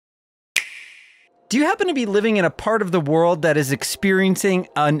Do you happen to be living in a part of the world that is experiencing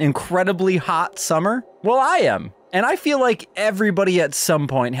an incredibly hot summer? Well, I am. And I feel like everybody at some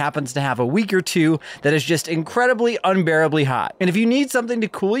point happens to have a week or two that is just incredibly unbearably hot. And if you need something to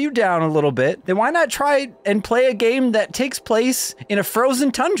cool you down a little bit, then why not try and play a game that takes place in a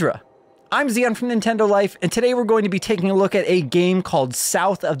frozen tundra? I'm Zion from Nintendo Life, and today we're going to be taking a look at a game called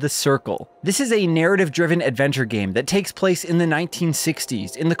South of the Circle. This is a narrative-driven adventure game that takes place in the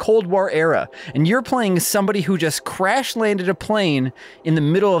 1960s, in the Cold War era, and you're playing somebody who just crash-landed a plane in the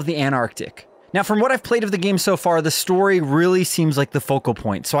middle of the Antarctic. Now, from what I've played of the game so far, the story really seems like the focal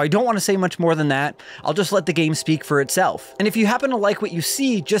point, so I don't want to say much more than that. I'll just let the game speak for itself. And if you happen to like what you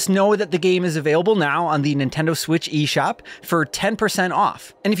see, just know that the game is available now on the Nintendo Switch eShop for 10%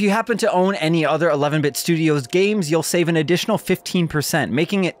 off. And if you happen to own any other 11-bit Studios games, you'll save an additional 15%,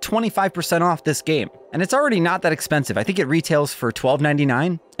 making it 25% off this game. And it's already not that expensive. I think it retails for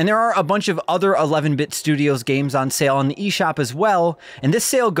 $12.99. And there are a bunch of other 11-bit Studios games on sale on the eShop as well. And this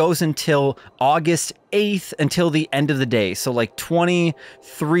sale goes until August 8th, until the end of the day. So like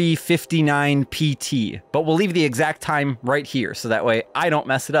 23:59 PT. But we'll leave the exact time right here, so that way I don't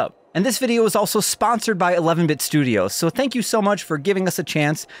mess it up. And this video is also sponsored by 11-bit Studios, so thank you so much for giving us a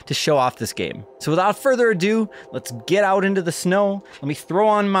chance to show off this game. So without further ado, let's get out into the snow. Let me throw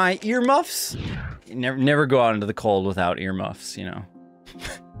on my earmuffs. You never go out into the cold without earmuffs, you know.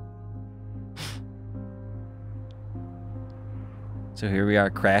 So here we are,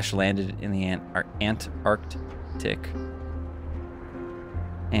 crash landed in the Antarctic.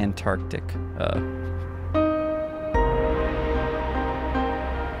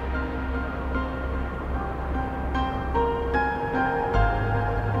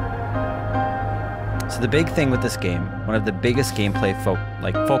 So the big thing with this game, one of the biggest gameplay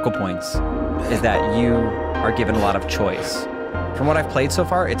focal points, is that you are given a lot of choice. From what I've played so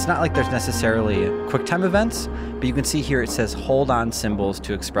far, it's not like there's necessarily QuickTime events, but you can see here it says hold on symbols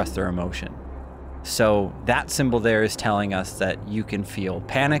to express their emotion. So that symbol there is telling us that you can feel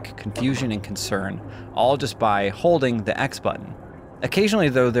panic, confusion, and concern, all just by holding the X button. Occasionally,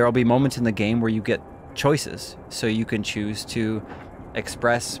 though, there will be moments in the game where you get choices. So you can choose to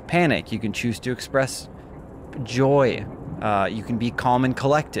express panic, you can choose to express joy, you can be calm and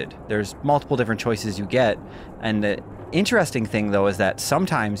collected. There's multiple different choices you get, and the interesting thing though is that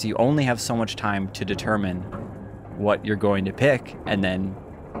sometimes you only have so much time to determine what you're going to pick, and then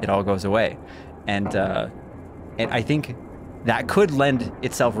it all goes away. And I think that could lend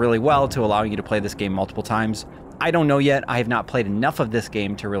itself really well to allowing you to play this game multiple times. I don't know yet. I have not played enough of this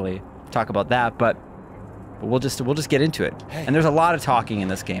game to really talk about that, but we'll just get into it. And there's a lot of talking in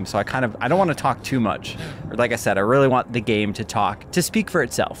this game, so I don't want to talk too much. Or like I said, I really want the game to speak for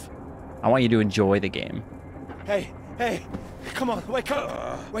itself. I want you to enjoy the game. Hey, come on, wake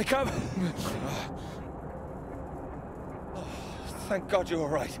up, wake up. Oh, thank God you're all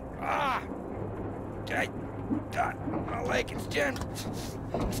right. My leg, it's jammed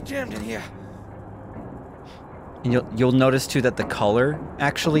in here. And you'll notice too that the color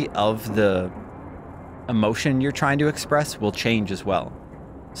actually of the emotion you're trying to express will change as well.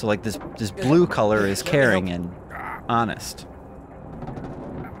 So like this blue color is caring and honest.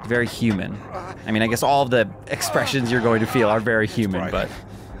 Very human. I mean, I guess all of the expressions you're going to feel are very human, but...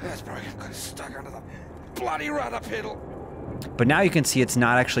 That's broken. Got it stuck under the bloody rudder pedal. But now you can see it's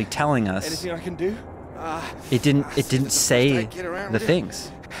not actually telling us... Anything I can do? It didn't say the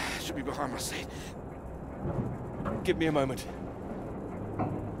things. Should be behind my seat. Give me a moment.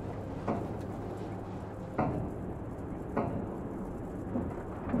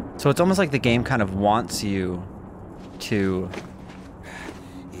 So it's almost like the game kind of wants you to...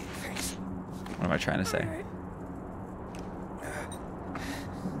 What am I trying to say?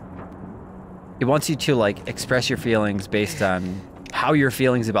 It wants you to like express your feelings based on how your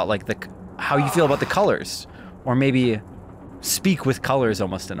feelings about like how you feel about the colors, or maybe speak with colors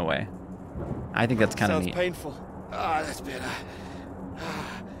almost in a way. I think that's kind of neat. Sounds painful. That's better.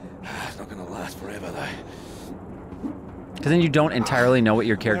 It's not gonna last forever though. Because then you don't entirely know what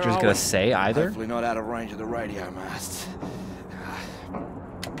your character is gonna say either. Hopefully not out of range of the radio masts.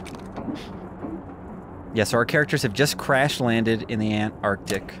 Yeah, so our characters have just crash landed in the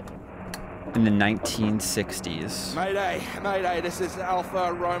Antarctic in the 1960s. Mayday, this is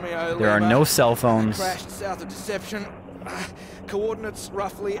Alpha Romeo. There are no cell phones. Crashed south of Deception. Coordinates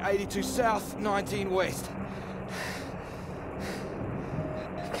roughly 82 south, 19 west.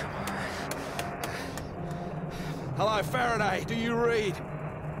 Come on. Hello, Faraday, do you read?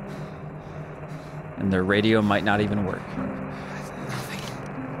 And their radio might not even work.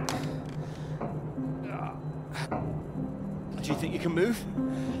 Do you think you can move?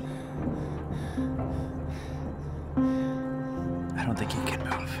 I don't think he can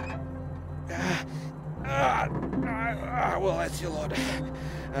move. Well, that's your lot.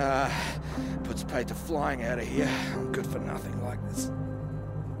 Puts paid to flying out of here. I'm good for nothing like this.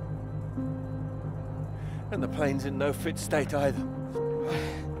 And the plane's in no fit state either.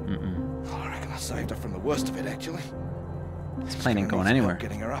 I reckon I saved her from the worst of it, actually. This plane ain't going anywhere.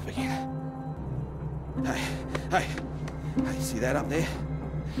 Getting her up again. Hey, see that up there?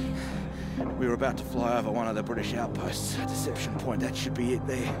 We were about to fly over one of the British outposts. A deception point, that should be it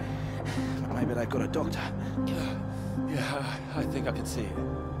there. But maybe they've got a doctor. Yeah, I think I can see it.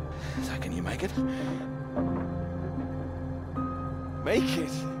 So can you make it? Make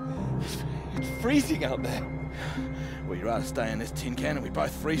it? It's freezing out there. Well, you'd rather stay in this tin can and we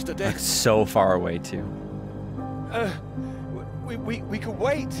both freeze to death. Like so far away too. We could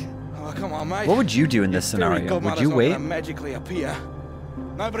wait. Oh, come on, mate. What would you do in this scenario? Would you wait? Magically appear.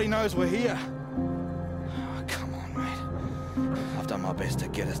 Nobody knows we're here. Oh, come on, mate. I've done my best to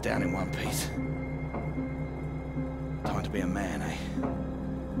get us down in one piece. Time to be a man, eh?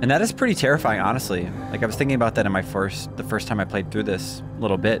 And that is pretty terrifying, honestly. Like I was thinking about that in the first time I played through this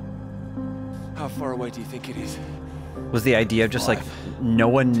little bit. How far away do you think it is? Was the idea of just like no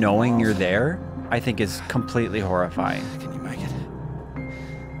one knowing you're there, I think is completely horrifying. Can you make it?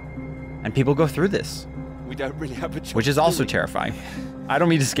 And people go through this. We don't really have a choice. Which is also terrifying. I don't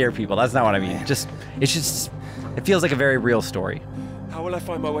mean to scare people. That's not what I mean. It feels like a very real story. How will I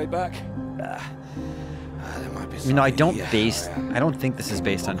find my way back? There might be You know, I don't something think this is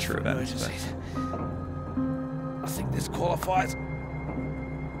based on true events. But. I think this qualifies.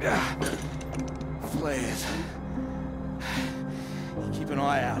 Flares. You keep an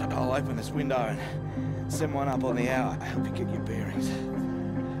eye out and I'll open this window and send one up on the hour. Help you get your bearings.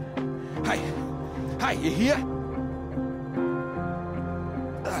 Hey, you here?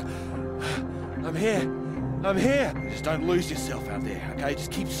 I'm here. Just don't lose yourself out there, okay?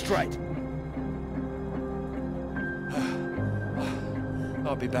 Just keep straight.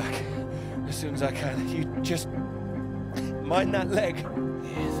 I'll be back as soon as I can. You just mind that leg.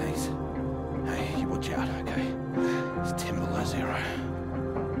 Yeah, thanks. Hey, you watch out, okay? It's 10 below 0.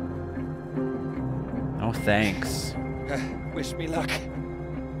 Oh, thanks. Wish me luck.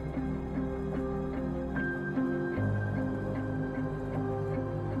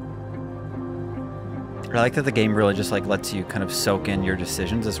 I like that the game really just like lets you kind of soak in your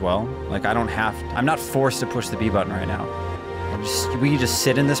decisions as well. Like I'm not forced to push the B button right now. We can just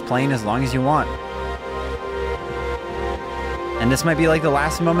sit in this plane as long as you want. And this might be like the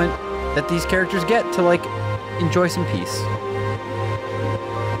last moment that these characters get to like enjoy some peace.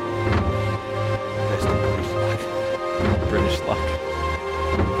 Best of British luck. British luck.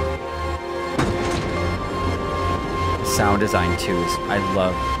 Sound design too is,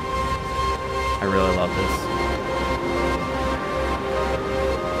 I really love this.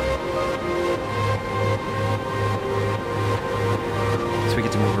 So we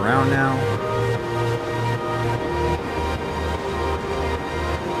get to move around now.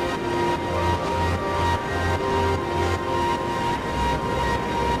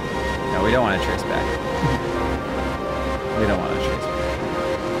 No, we don't want to trace back. We don't want to trace back.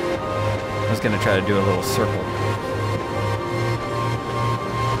 I was going to try to do a little circle.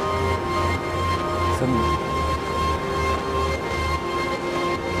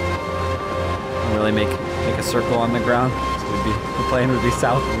 Really make a circle on the ground. So the plane would be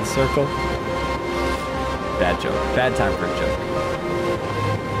south of the circle. Bad joke. Bad time for a joke.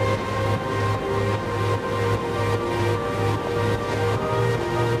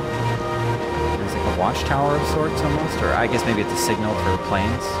 There's like a watchtower of sorts almost, or I guess maybe it's a signal for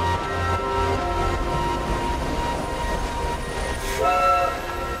planes.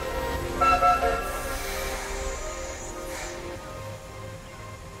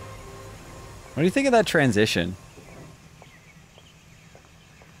 What do you think of that transition?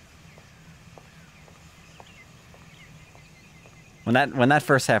 When that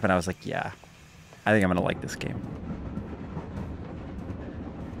first happened, I was like, yeah, I think I'm gonna like this game.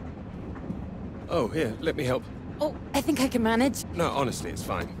 Oh, here, let me help. Oh, I think I can manage. No, honestly, it's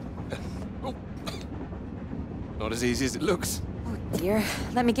fine. Oh. Not as easy as it looks. Oh dear,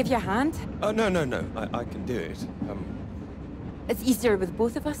 let me give you a hand. Oh, no, I can do it. It's easier with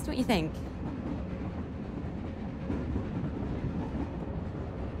both of us, don't you think?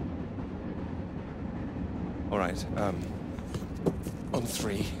 All right, on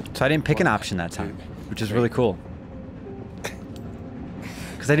 3. So I didn't pick an option that time, which is really cool.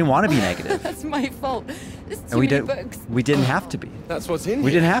 Because I didn't want to be negative. That's my fault. There's too And many books. we didn't have to be. That's what's in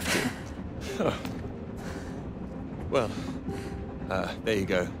We here. didn't have to. Oh. Well, there you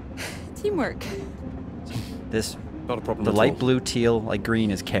go. Teamwork. This, Not a problem the at light all. blue, teal, like green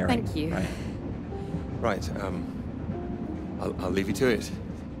is caring. Thank you. Right. Right, I'll leave you to it.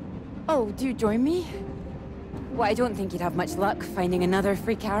 Oh, do you join me? Well, I don't think you'd have much luck finding another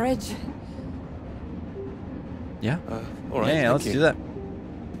free carriage. Yeah. All right, Yeah, thank let's you. do that.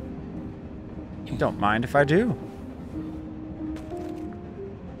 Don't mind if I do.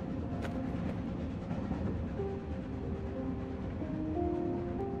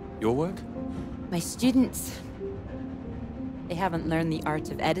 Your work? My students. They haven't learned the art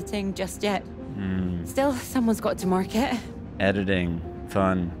of editing just yet. Still, someone's got to mark it. Editing.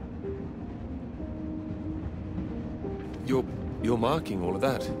 Fun. You're marking all of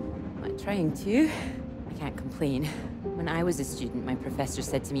that. I'm trying to. I can't complain. When I was a student, my professor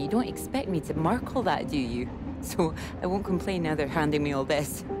said to me, "You don't expect me to mark all that, do you?" So I won't complain now they're handing me all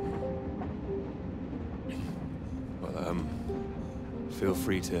this. Well, feel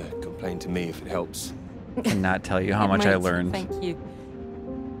free to complain to me if it helps. Cannot tell you how It much I might, learned. Thank you.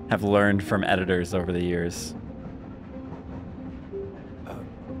 Have learned from editors over the years.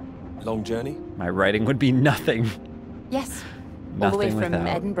 Long journey? My writing would be nothing. Yes. All the way Nothing from without.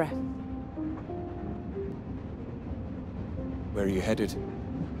 Edinburgh. Where are you headed?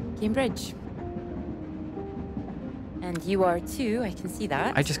 Cambridge. And you are too, I can see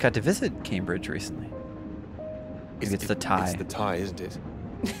that. I just got to visit Cambridge recently. It's the tie. It's the tie, isn't it?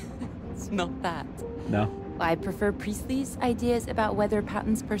 It's not that. No? I prefer Priestley's ideas about weather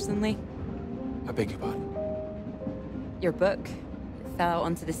patterns personally. I beg your pardon. Your book fell out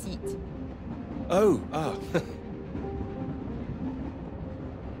onto the seat. Oh,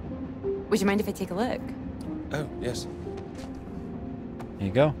 Would you mind if I take a look? oh, yes. There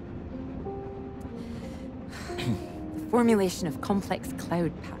you go. The formulation of complex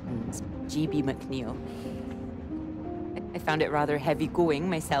cloud patterns, G.B. McNeill. I found it rather heavy going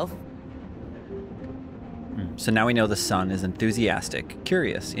myself. So now we know the sun is enthusiastic,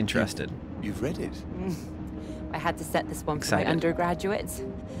 curious, interested. You've read it. I had to set this one for Excited. my undergraduates.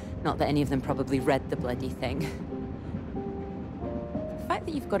 Not that any of them probably read the bloody thing. The fact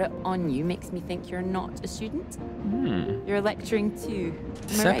that you've got it on you makes me think you're not a student. You're lecturing too.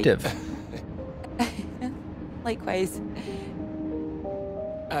 Am I right? Deceptive. Likewise.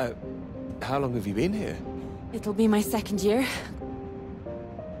 How long have you been here? It'll be my second year.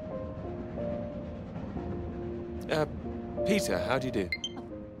 Peter, how do you do?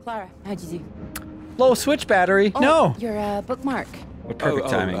 Clara, how'd you do? Low switch battery. Oh, No. your bookmark. What perfect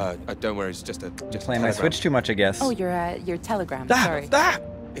timing. Don't worry, it's just a Playing my telegram. switch too much, I guess. Oh, your telegram. Ah, Sorry.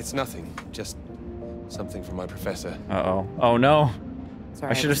 It's nothing, just something from my professor. Uh-oh. Oh, no.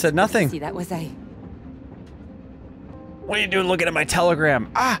 Sorry. I should have wasn't said supposed to nothing. See that, was I? What are you doing looking at my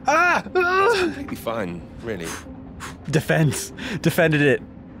telegram? Completely fine, really. Defense. Defended it.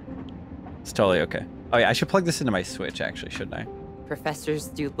 It's totally okay. Oh, yeah, I should plug this into my switch, actually, shouldn't I? Professors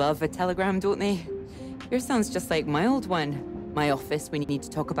do love a telegram, don't they? Yours sounds just like my old one. My office when you need to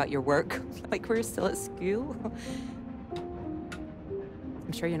talk about your work. Like we're still at school.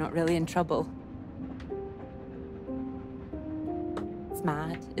 I'm sure you're not really in trouble. It's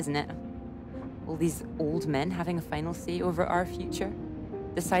mad, isn't it? All these old men having a final say over our future.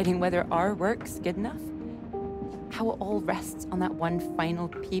 Deciding whether our work's good enough. How it all rests on that one final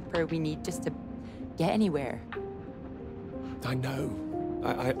paper we need just to get anywhere. I know.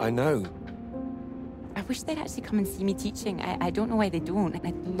 I know. I wish they'd actually come and see me teaching. I don't know why they don't. And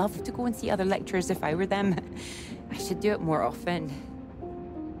I'd love to go and see other lecturers if I were them. I should do it more often.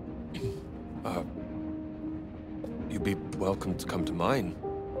 You'd be welcome to come to mine.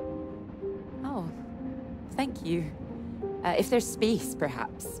 Oh, thank you. If there's space,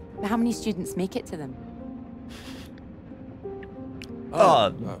 perhaps. How many students make it to them?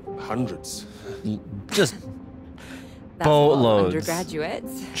 Hundreds. Just That's a lot of boatloads.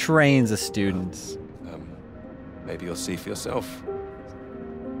 undergraduates. Trains of students. Maybe you'll see for yourself.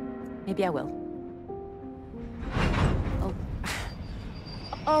 Maybe I will. Oh.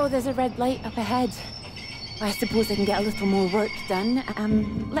 Oh, there's a red light up ahead. I suppose I can get a little more work done.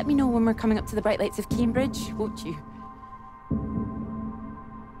 Let me know when we're coming up to the bright lights of Cambridge, won't you?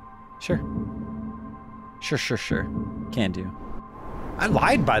 Sure. Sure. Can do. I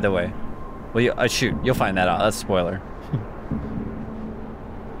lied, by the way. Well, shoot, you'll find that out. That's a spoiler.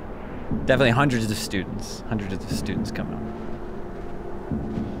 Definitely hundreds of students. Hundreds of students come out.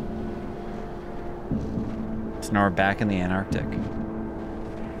 So now we're back in the Antarctic.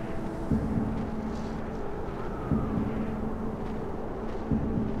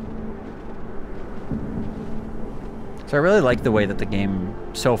 So I really like the way that the game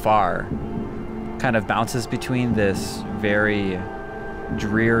so far kind of bounces between this very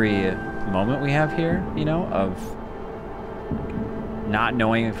dreary moment we have here, you know, of not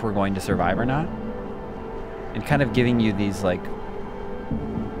knowing if we're going to survive or not, and kind of giving you these like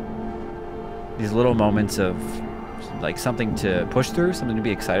these little moments of like something to push through, something to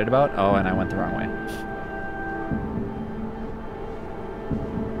be excited about. Oh, and I went the wrong way.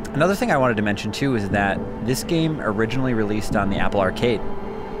 Another thing I wanted to mention too is that this game originally released on the Apple Arcade,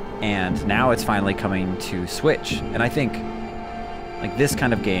 and now it's finally coming to Switch. And I think like this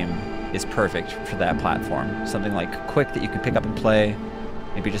kind of game is perfect for that platform. Something like quick that you can pick up and play,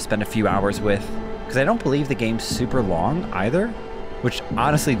 maybe just spend a few hours with. Because I don't believe the game's super long either, which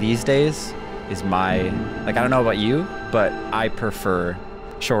honestly these days is my, like, I don't know about you, but I prefer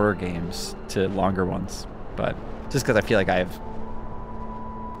shorter games to longer ones. But just because I feel like I have,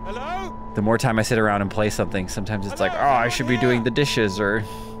 Hello? the more time I sit around and play something, sometimes it's like, oh, I should be doing the dishes or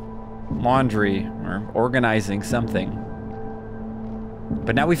laundry or organizing something.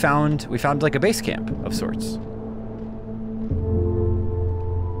 But now we found like a base camp of sorts.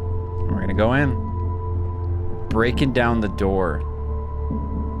 We're gonna go in, breaking down the door.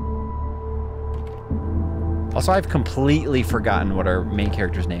 Also, I've completely forgotten what our main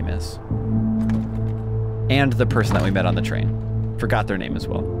character's name is. And the person that we met on the train. Forgot their name as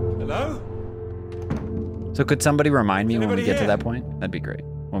well. Hello? So could somebody remind me when we Anybody get to here? that point? That'd be great.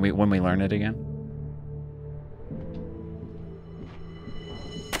 When we learn it again.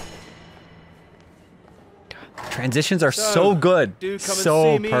 God, transitions are so good. Do come So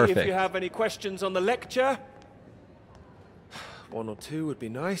and see me perfect. if you have any questions on the lecture. One or two would be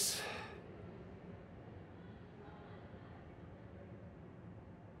nice.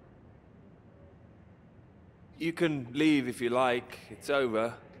 You can leave if you like. It's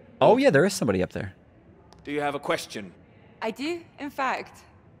over. Oh yeah, there is somebody up there. Do you have a question? I do, in fact.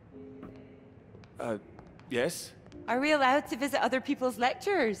 Yes? Are we allowed to visit other people's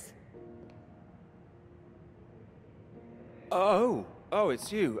lectures? Oh,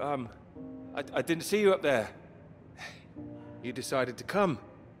 it's you. I didn't see you up there. You decided to come.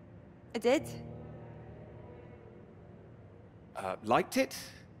 I did. Liked it?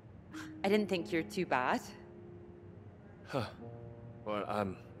 I didn't think you're too bad. Well,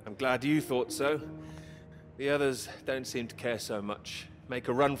 I'm glad you thought so. The others don't seem to care so much. Make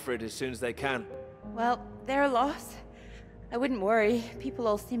a run for it as soon as they can. Well, their loss. I wouldn't worry. People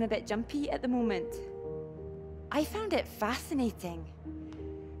all seem a bit jumpy at the moment. I found it fascinating.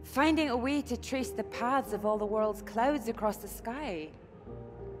 Finding a way to trace the paths of all the world's clouds across the sky.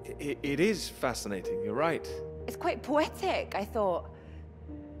 It is fascinating, you're right. It's quite poetic, I thought.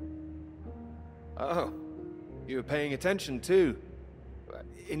 Oh, you were paying attention too.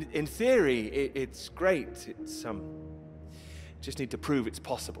 In theory, it's great. It's just need to prove it's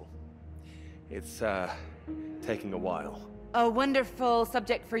possible. It's taking a while. A wonderful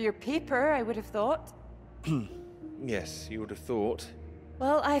subject for your paper, I would have thought. Yes, you would have thought.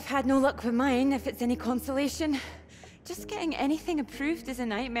 Well, I've had no luck with mine, if it's any consolation. Just getting anything approved is a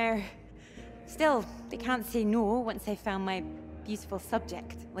nightmare. Still, they can't say no once they found my beautiful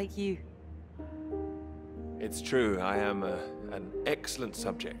subject, like you. It's true, I am an excellent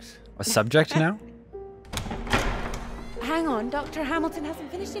subject. A subject now? Hang on, Dr. Hamilton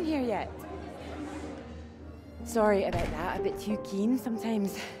hasn't finished in here yet. Sorry about that, a bit too keen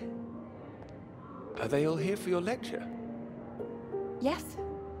sometimes. Are they all here for your lecture? Yes.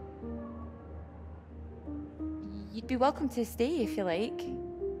 You'd be welcome to stay if you like.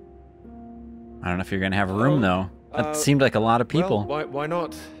 I don't know if you're gonna have a room though. That seemed like a lot of people. Well, why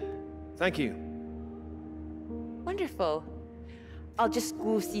not? Thank you. Wonderful. I'll just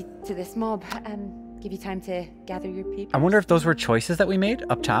go see to this mob, give you time to gather your papers. I wonder if those were choices that we made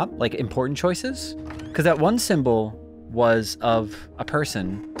up top, like important choices? Because that one symbol was of a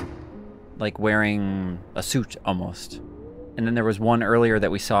person, like wearing a suit almost. And then there was one earlier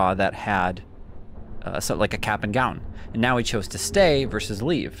that we saw that had like a cap and gown. And now he chose to stay versus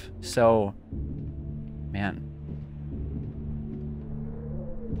leave. So, man.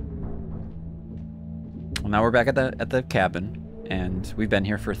 Well, now we're back at the cabin, and we've been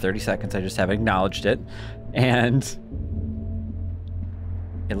here for 30 seconds. I just haven't acknowledged it. And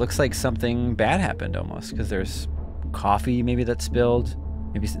it looks like something bad happened almost, because there's coffee maybe that spilled.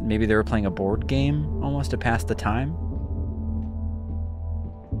 Maybe they were playing a board game almost to pass the time.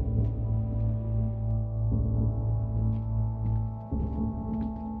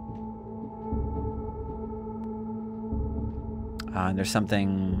 And there's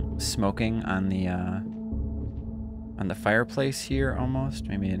something smoking on the fireplace here almost.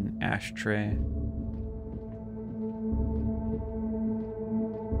 Maybe an ashtray.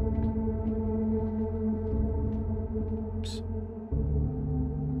 Oops.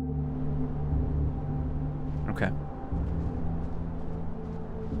 Okay.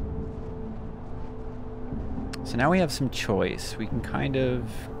 So now we have some choice. We can kind of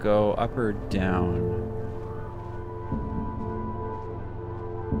go up or down.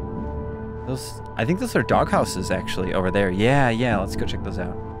 I think those are dog houses actually over there. Yeah, let's go check those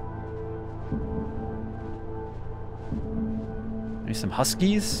out. Maybe some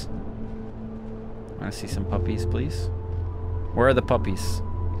huskies. I want to see some puppies, please. Where are the puppies?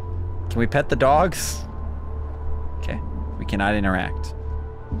 Can we pet the dogs? Okay, we cannot interact.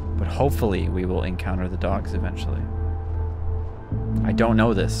 But hopefully we will encounter the dogs eventually. I don't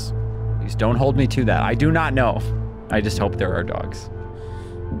know this. Please don't hold me to that. I do not know. I just hope there are dogs.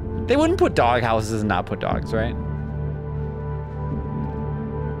 They wouldn't put dog houses and not put dogs, right?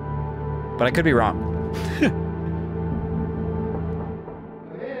 But I could be wrong.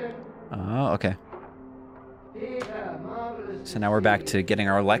 Oh, okay. So now we're back to getting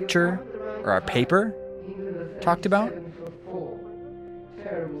our lecture, or our paper, talked about.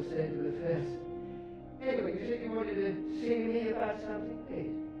 Terrible state of affairs. Anyway, you said you wanted to see me about something,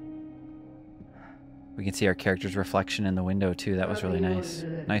 please. We can see our character's reflection in the window too. That was really nice.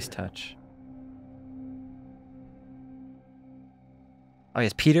 Nice touch. Oh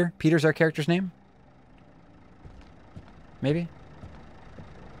yes, Peter. Peter's our character's name? Maybe?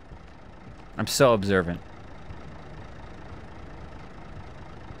 I'm so observant.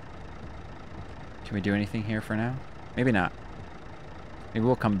 Can we do anything here for now? Maybe not. Maybe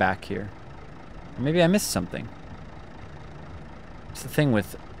we'll come back here. Or maybe I missed something. It's the thing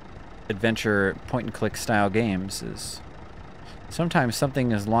with adventure point-and-click style games is sometimes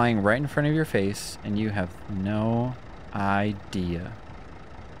something is lying right in front of your face and you have no idea.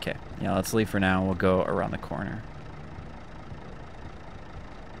 Okay, yeah, let's leave for now. We'll go around the corner.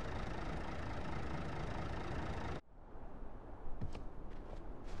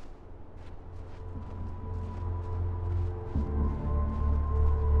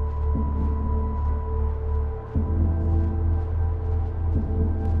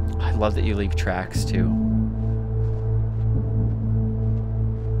 I love that you leave tracks too.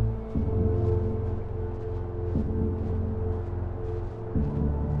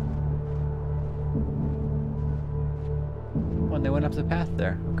 When they went up the path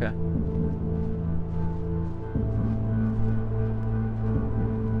there, okay.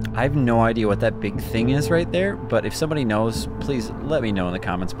 I have no idea what that big thing is right there, but if somebody knows, please let me know in the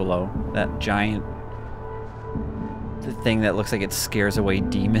comments below. That giant the thing that looks like it scares away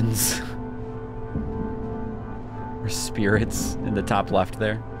demons. Or spirits in the top left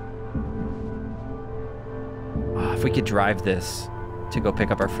there. Oh, if we could drive this to go pick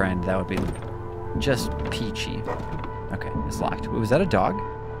up our friend, that would be just peachy. Okay, it's locked. Was that a dog?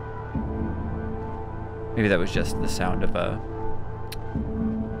 Maybe that was just the sound of the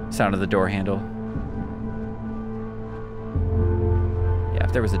door handle. Yeah,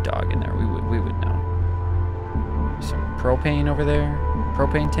 if there was a dog in there, we would know. Some propane over there.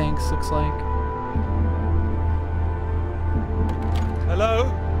 Propane tanks, looks like.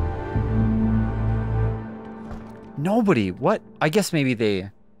 Hello? Nobody. What? I guess maybe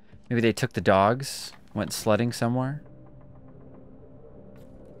they took the dogs, went sledding somewhere.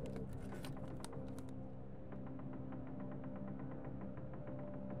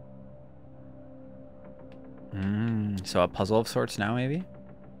 So a puzzle of sorts now, maybe?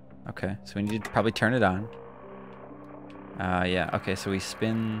 Okay, so we need to probably turn it on. Yeah, okay, so we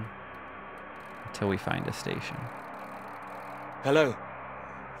spin until we find a station. Hello?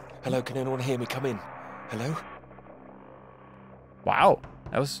 Hello, can anyone hear me? Come in. Hello? Wow,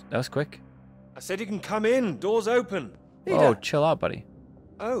 that was quick. I said you can come in. Door's open. Oh, chill out, buddy.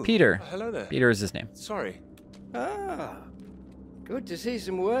 Oh. Peter. Hello there. Peter is his name. Sorry. Ah, good to see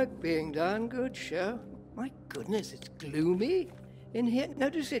some work being done. Good show. My goodness, it's gloomy in here. No,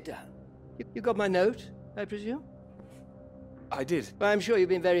 do sit down. You got my note, I presume? I did. Well, I'm sure you've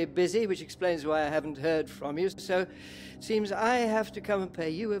been very busy, which explains why I haven't heard from you. So, seems I have to come and pay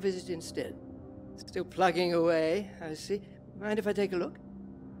you a visit instead. Still plugging away, I see. Mind if I take a look?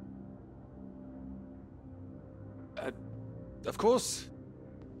 Of course.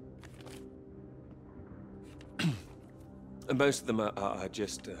 Most of them are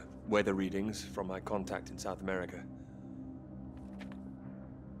just weather readings from my contact in South America.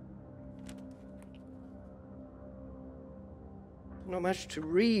 Not much to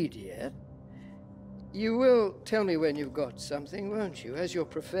read yet. You will tell me when you've got something, won't you? As your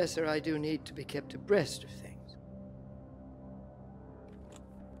professor, I do need to be kept abreast of things.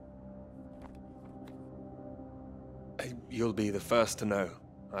 You'll be the first to know,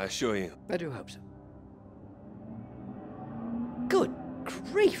 I assure you. I do hope so. Good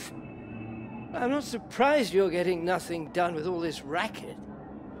grief! I'm not surprised you're getting nothing done with all this racket.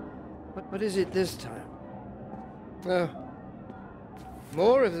 What is it this time? Oh,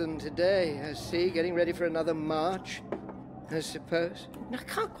 more of them today, I see, getting ready for another march, I suppose. And I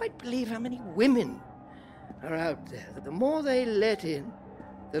can't quite believe how many women are out there. The more they let in,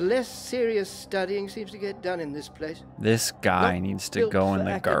 the less serious studying seems to get done in this place. This guy Not needs to built go in for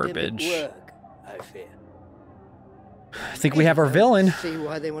the academic garbage. Work, I fear. I think we have our I don't villain. see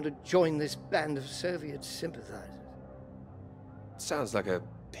why they want to join this band of Soviet sympathizers. Sounds like a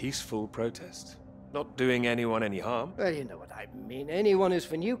peaceful protest. Not doing anyone any harm. Well, you know what I mean. Anyone who's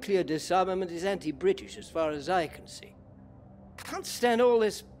for nuclear disarmament is anti-British, as far as I can see. Can't stand all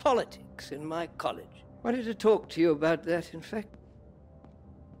this politics in my college. Wanted to talk to you about that, in fact.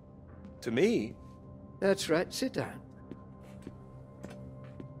 To me? That's right. Sit down.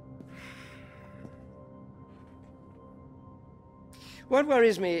 What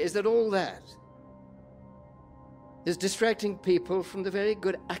worries me is that all that is distracting people from the very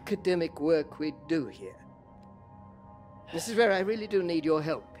good academic work we do here. This is where I really do need your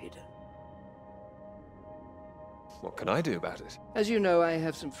help, Peter. What can I do about it? As you know, I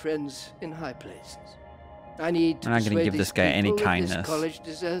have some friends in high places. I need to I'm not going to persuade give these this guy any people that kindness. This college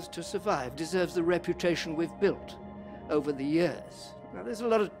deserves to survive, deserves the reputation we've built over the years. Now, there's a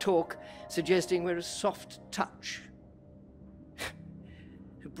lot of talk suggesting we're a soft touch,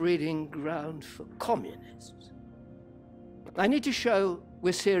 a breeding ground for communists. I need to show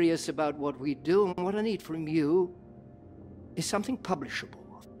we're serious about what we do, and what I need from you is something publishable.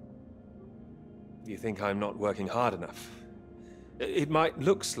 You think I'm not working hard enough? It might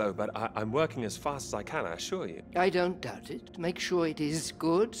look slow, but I'm working as fast as I can, I assure you. I don't doubt it. Make sure it is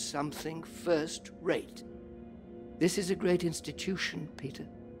good, something first-rate. This is a great institution, Peter.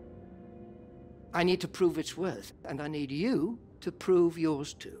 I need to prove its worth, and I need you to prove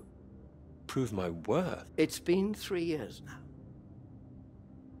yours too. Prove my worth? It's been 3 years now.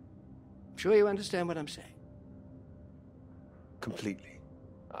 I'm sure you understand what I'm saying. Completely.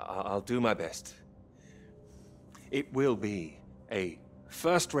 I'll do my best. It will be a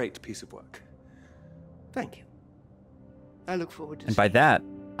first-rate piece of work. Thank you. I look forward to And by that,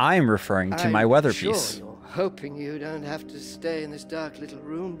 I'm referring to my weather piece. Sure, you're hoping you don't have to stay in this dark little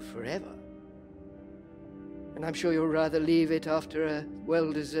room forever. And I'm sure you'll rather leave it after a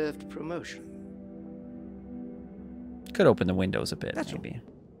well-deserved promotion. Could open the windows a bit, That's maybe.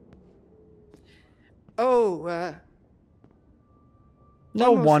 Oh,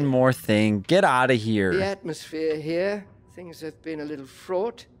 No, more one thing. more thing. Get out of The here. atmosphere here, things have been a little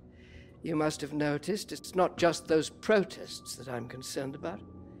fraught. You must have noticed. It's not just those protests that I'm concerned about.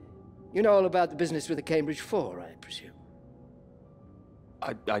 You know all about the business with the Cambridge Four, I presume.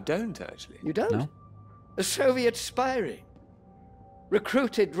 I don't, actually. You don't? No? A Soviet spy ring.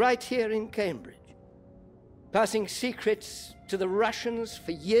 Recruited right here in Cambridge. Passing secrets to the Russians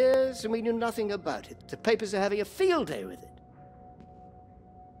for years, and we knew nothing about it. The papers are having a field day with it.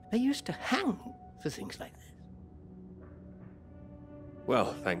 They used to hang for things like this.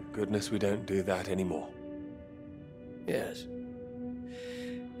 Well, thank goodness we don't do that anymore. Yes.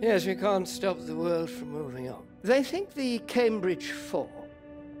 Yes, we can't stop the world from moving on. They think the Cambridge Four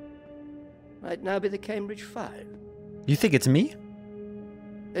might now be the Cambridge Five. You think it's me?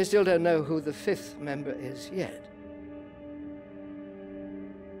 They still don't know who the fifth member is yet.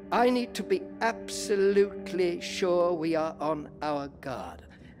 I need to be absolutely sure we are on our guard.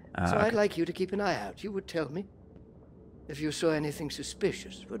 So I'd like you to keep an eye out. You would tell me if you saw anything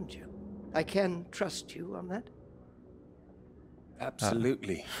suspicious, wouldn't you? I can trust you on that.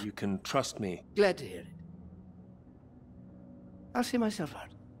 Absolutely. You can trust me. Glad to hear it. I'll see myself out.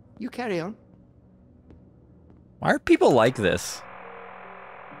 You carry on. Why are people like this?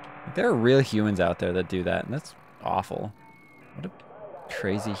 There are real humans out there that do that, and that's awful. What a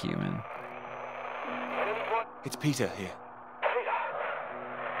crazy human. It's Peter here. Peter,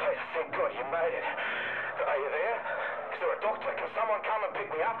 thank God you made it. Are you there? Is there a doctor? Can someone come and pick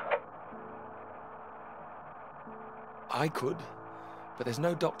me up? I could, but there's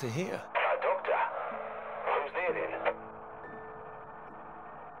no doctor here. No doctor? Who's there then?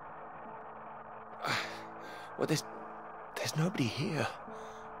 Well, there's nobody here.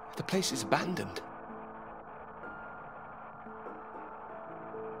 The place is abandoned.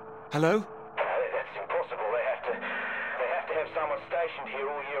 Hello? That's impossible. They have to have someone stationed here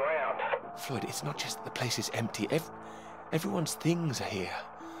all year round. Floyd, it's not just that the place is empty. Everyone's things are here.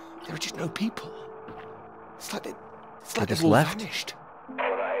 There are just no people. It's like just they've all left. vanished. Well,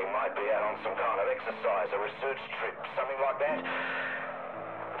 they might be out on some kind of exercise, a research trip, something like that.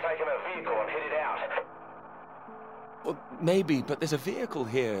 Taking a vehicle and headed out. Well, maybe, but there's a vehicle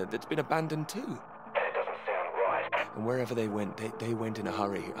here that's been abandoned too. That doesn't sound right. And wherever they went, they went in a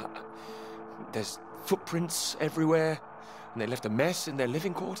hurry. There's footprints everywhere, and they left a mess in their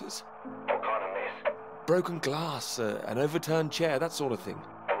living quarters. What kind of mess? Broken glass, an overturned chair, that sort of thing.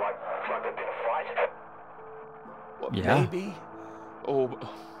 Like there'd been a fight? Well, Yeah. Maybe. Or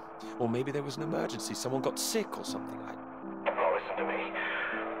maybe there was an emergency. Someone got sick or something. Oh, listen to me.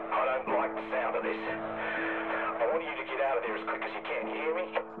 I don't like the sound of this. I want you to get out of there as quick as you can. You hear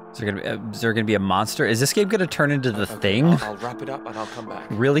me? Is there gonna be a monster? Is this game gonna turn into the Okay, thing I'll wrap it up and I'll come back.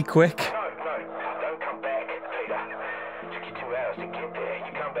 really quick? No, don't come back, Peter. It took you 2 hours to get there.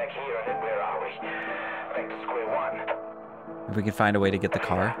 You come back here and then where are we? Back to square one. If we can find a way to get the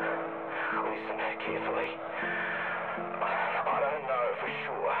car. Listen carefully. I don't know for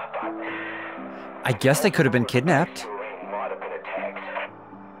sure, but I guess they could have been kidnapped. Shivering might have been attacked.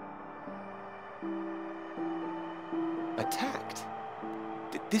 Attacked?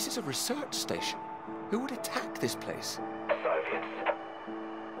 This is a research station. Who would attack this place? Soviets.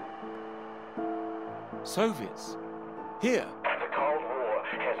 Soviets? Here? The Cold War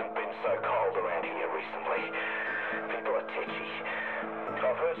hasn't been so cold around here recently. People are tetchy.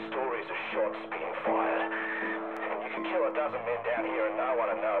 I've heard stories of shots being fired. And you can kill a dozen men down here and no one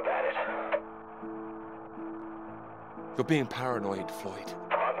will know about it. You're being paranoid, Floyd.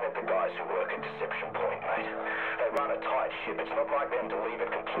 I've met the guys who work at Deception Point, mate. They run a tight ship. It's not like them to leave it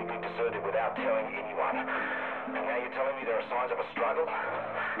completely deserted without telling anyone. And now you're telling me there are signs of a struggle?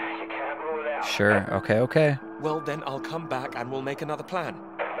 You can't rule it out. Sure. Okay. Well, then I'll come back and we'll make another plan.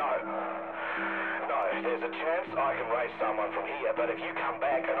 No, there's a chance I can raise someone from here, but if you come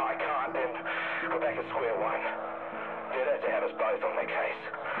back and I can't, then we're back at square one. They'd have to have us both on their case.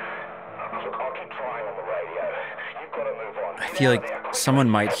 Look, I'll keep trying on the radio. You've got to move on. I feel like someone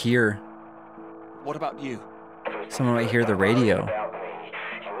might hear. What about you? Someone might hear the radio. About me,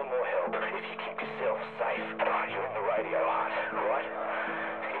 you want more help if you keep yourself safe. You're in the radio hunt, right?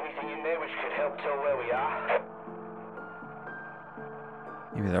 Anything in there which could help tell where we are?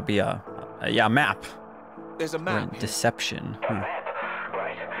 Maybe there'll be a map. There's a Or map. here. deception. Huh. Map.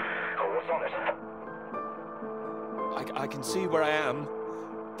 Great. What's on it? I can see where I am.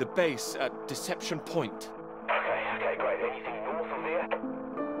 The base at Deception Point. Okay, great. Anything north of there?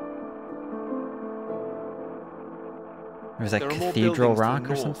 There's like There are more Cathedral buildings to the Rock or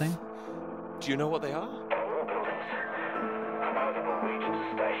north. something. Do you know what they are? More buildings. I know the Norwegians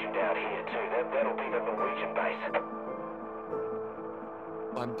are stationed out here too. That'll be the Norwegian base.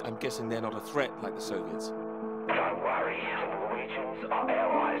 I'm guessing they're not a threat like the Soviets. Don't worry. The Norwegians are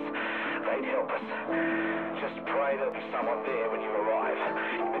allies. They'd help us. Just pray there'll be someone there when you arrive.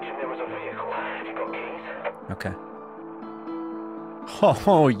 You mentioned there was a vehicle. Have you got keys? Okay.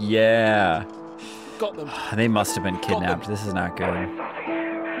 Oh yeah. Got them. They must have been Got kidnapped. them. This is not good. Something.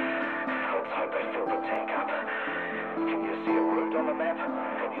 Let's hope they fill the tank up. Can you see a route on the map?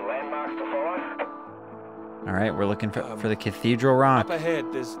 Any landmarks to follow? All right, we're looking for the Cathedral Rock. Up ahead,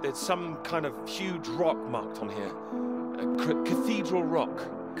 there's some kind of huge rock marked on here. Cathedral Rock.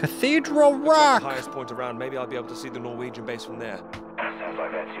 Cathedral Looks like Rock. the highest point around. Maybe I'll be able to see the Norwegian base from there. Sounds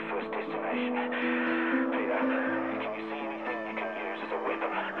like that's your first destination. Peter, can you see anything you can use as a weapon?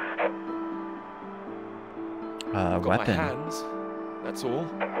 Got my Weapon. hands. That's all. Well,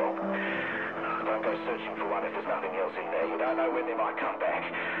 don't go searching for one if there's nothing else in there. You don't know when they might come back.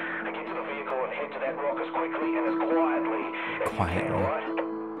 Get to the vehicle and head to that rock as quickly and as quietly as you Quietly. can, all right?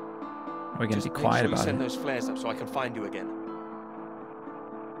 We're gonna Just be make quiet sure you about send it. those flares up so I can find you again.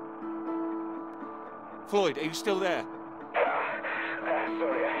 Floyd, are you still there?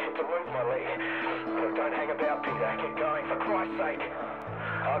 Sorry, I had to move my leg. Look, don't hang about, Peter. Keep going, for Christ's sake.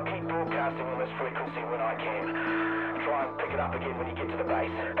 I'll keep broadcasting on this frequency when I can. Try and pick it up again when you get to the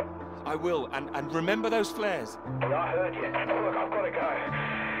base. I will, and remember those flares. Yeah, I heard you. Look, I've got to go.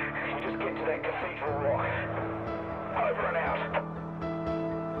 You just get to that Cathedral Rock. Over and out.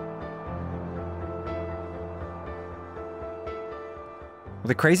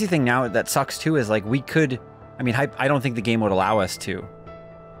 The crazy thing now that sucks too is like we could, I mean, I don't think the game would allow us to,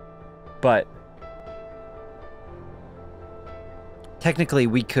 but technically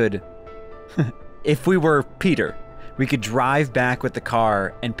we could, if we were Peter, we could drive back with the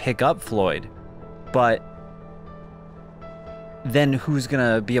car and pick up Floyd, but then who's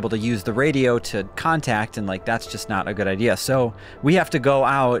gonna be able to use the radio to contact, and like that's just not a good idea. So we have to go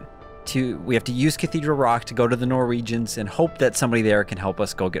out we have to use Cathedral Rock to go to the Norwegians and hope that somebody there can help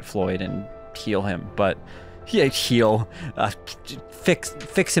us go get Floyd and heal him. But fix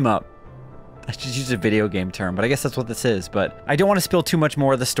him up. I just used a video game term, but I guess that's what this is. But I don't want to spill too much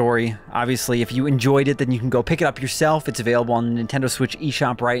more of the story. Obviously, if you enjoyed it, then you can go pick it up yourself. It's available on the Nintendo Switch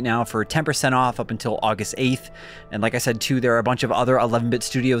eShop right now for 10% off up until August 8th. And like I said, too, there are a bunch of other 11-bit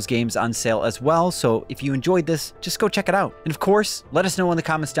Studios games on sale as well. So if you enjoyed this, just go check it out. And of course, let us know in the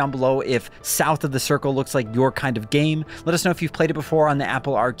comments down below if South of the Circle looks like your kind of game. Let us know if you've played it before on the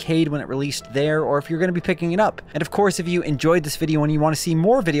Apple Arcade when it released there, or if you're going to be picking it up. And of course, if you enjoyed this video and you want to see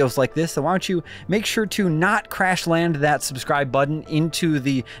more videos like this, then why don't you make sure to not crash land that subscribe button into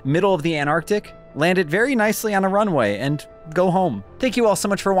the middle of the Antarctic, land it very nicely on a runway, and go home. Thank you all so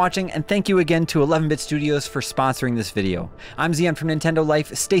much for watching, and thank you again to 11-bit Studios for sponsoring this video. I'm Zion from Nintendo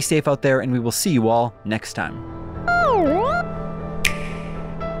Life. Stay safe out there, and we will see you all next time.